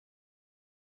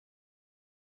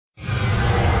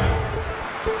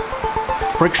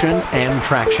friction and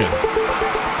traction.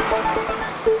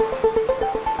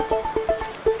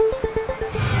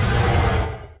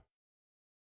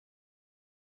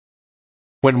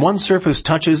 When one surface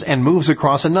touches and moves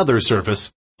across another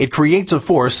surface, it creates a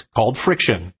force called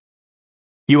friction.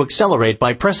 You accelerate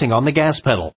by pressing on the gas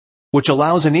pedal, which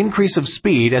allows an increase of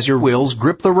speed as your wheels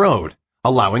grip the road,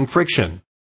 allowing friction.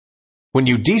 When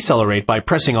you decelerate by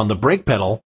pressing on the brake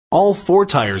pedal, all four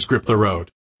tires grip the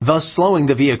road, thus slowing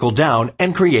the vehicle down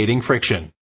and creating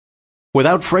friction.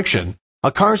 Without friction,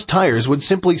 a car's tires would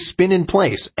simply spin in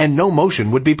place and no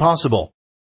motion would be possible.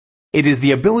 It is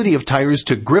the ability of tires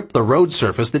to grip the road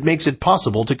surface that makes it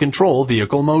possible to control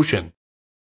vehicle motion.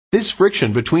 This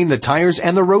friction between the tires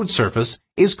and the road surface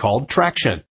is called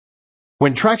traction.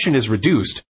 When traction is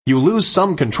reduced, you lose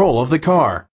some control of the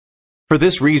car. For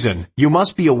this reason, you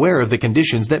must be aware of the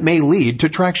conditions that may lead to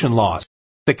traction loss.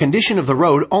 The condition of the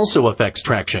road also affects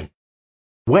traction.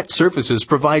 Wet surfaces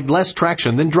provide less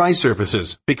traction than dry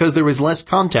surfaces because there is less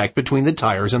contact between the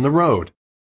tires and the road.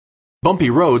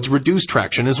 Bumpy roads reduce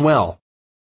traction as well.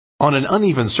 On an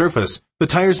uneven surface, the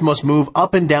tires must move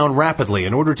up and down rapidly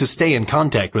in order to stay in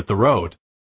contact with the road.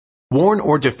 Worn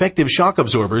or defective shock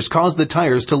absorbers cause the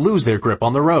tires to lose their grip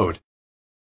on the road.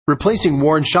 Replacing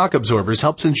worn shock absorbers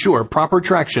helps ensure proper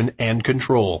traction and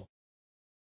control.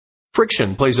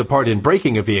 Friction plays a part in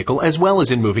braking a vehicle as well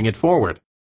as in moving it forward.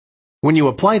 When you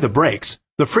apply the brakes,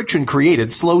 the friction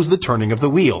created slows the turning of the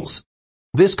wheels.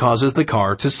 This causes the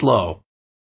car to slow.